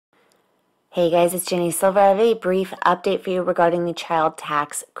Hey guys, it's Ginny Silver. I have a brief update for you regarding the child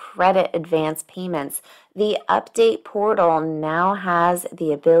tax credit advance payments. The update portal now has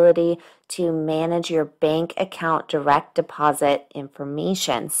the ability to manage your bank account direct deposit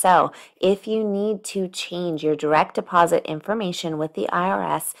information. So if you need to change your direct deposit information with the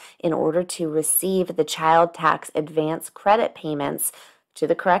IRS in order to receive the child tax advance credit payments to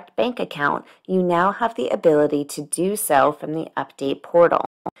the correct bank account, you now have the ability to do so from the update portal.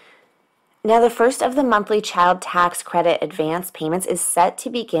 Now, the first of the monthly child tax credit advance payments is set to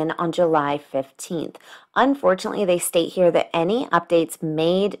begin on July 15th. Unfortunately, they state here that any updates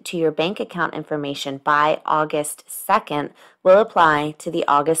made to your bank account information by August 2nd will apply to the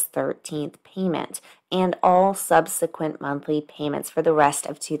August 13th payment and all subsequent monthly payments for the rest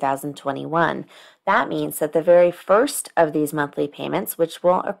of 2021. That means that the very first of these monthly payments, which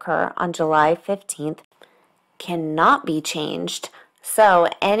will occur on July 15th, cannot be changed. So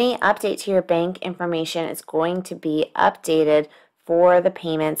any update to your bank information is going to be updated for the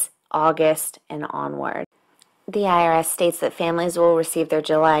payments August and onward. The IRS states that families will receive their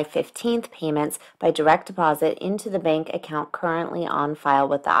July 15th payments by direct deposit into the bank account currently on file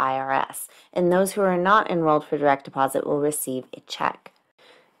with the IRS, and those who are not enrolled for direct deposit will receive a check.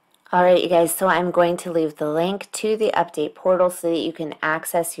 Alright, you guys, so I'm going to leave the link to the update portal so that you can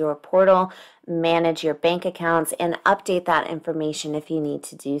access your portal, manage your bank accounts, and update that information if you need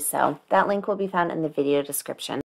to do so. That link will be found in the video description.